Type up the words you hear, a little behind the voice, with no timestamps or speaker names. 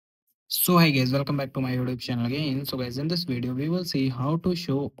So hi guys, welcome back to my YouTube channel again. So guys, in this video we will see how to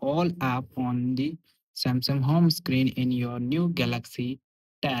show all app on the Samsung home screen in your new Galaxy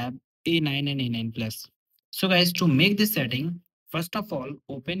Tab A9 and A9 Plus. So guys, to make this setting, first of all,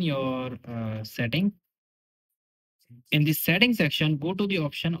 open your setting. In the setting section, go to the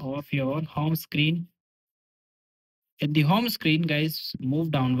option of your home screen. In the home screen, guys, move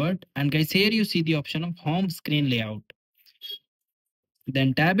downward, and guys, here you see the option of home screen layout.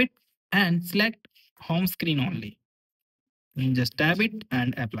 Then tab it and select home screen only. Just tab it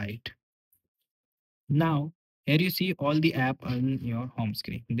and apply it. Now, here you see all the app on your home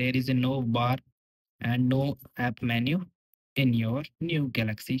screen. There is a no bar and no app menu in your new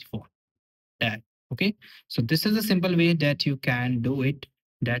Galaxy phone tab. Okay, so this is a simple way that you can do it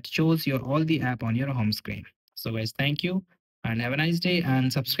that shows your all the app on your home screen. So guys, thank you and have a nice day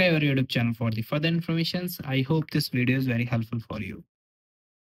and subscribe our YouTube channel for the further informations. I hope this video is very helpful for you.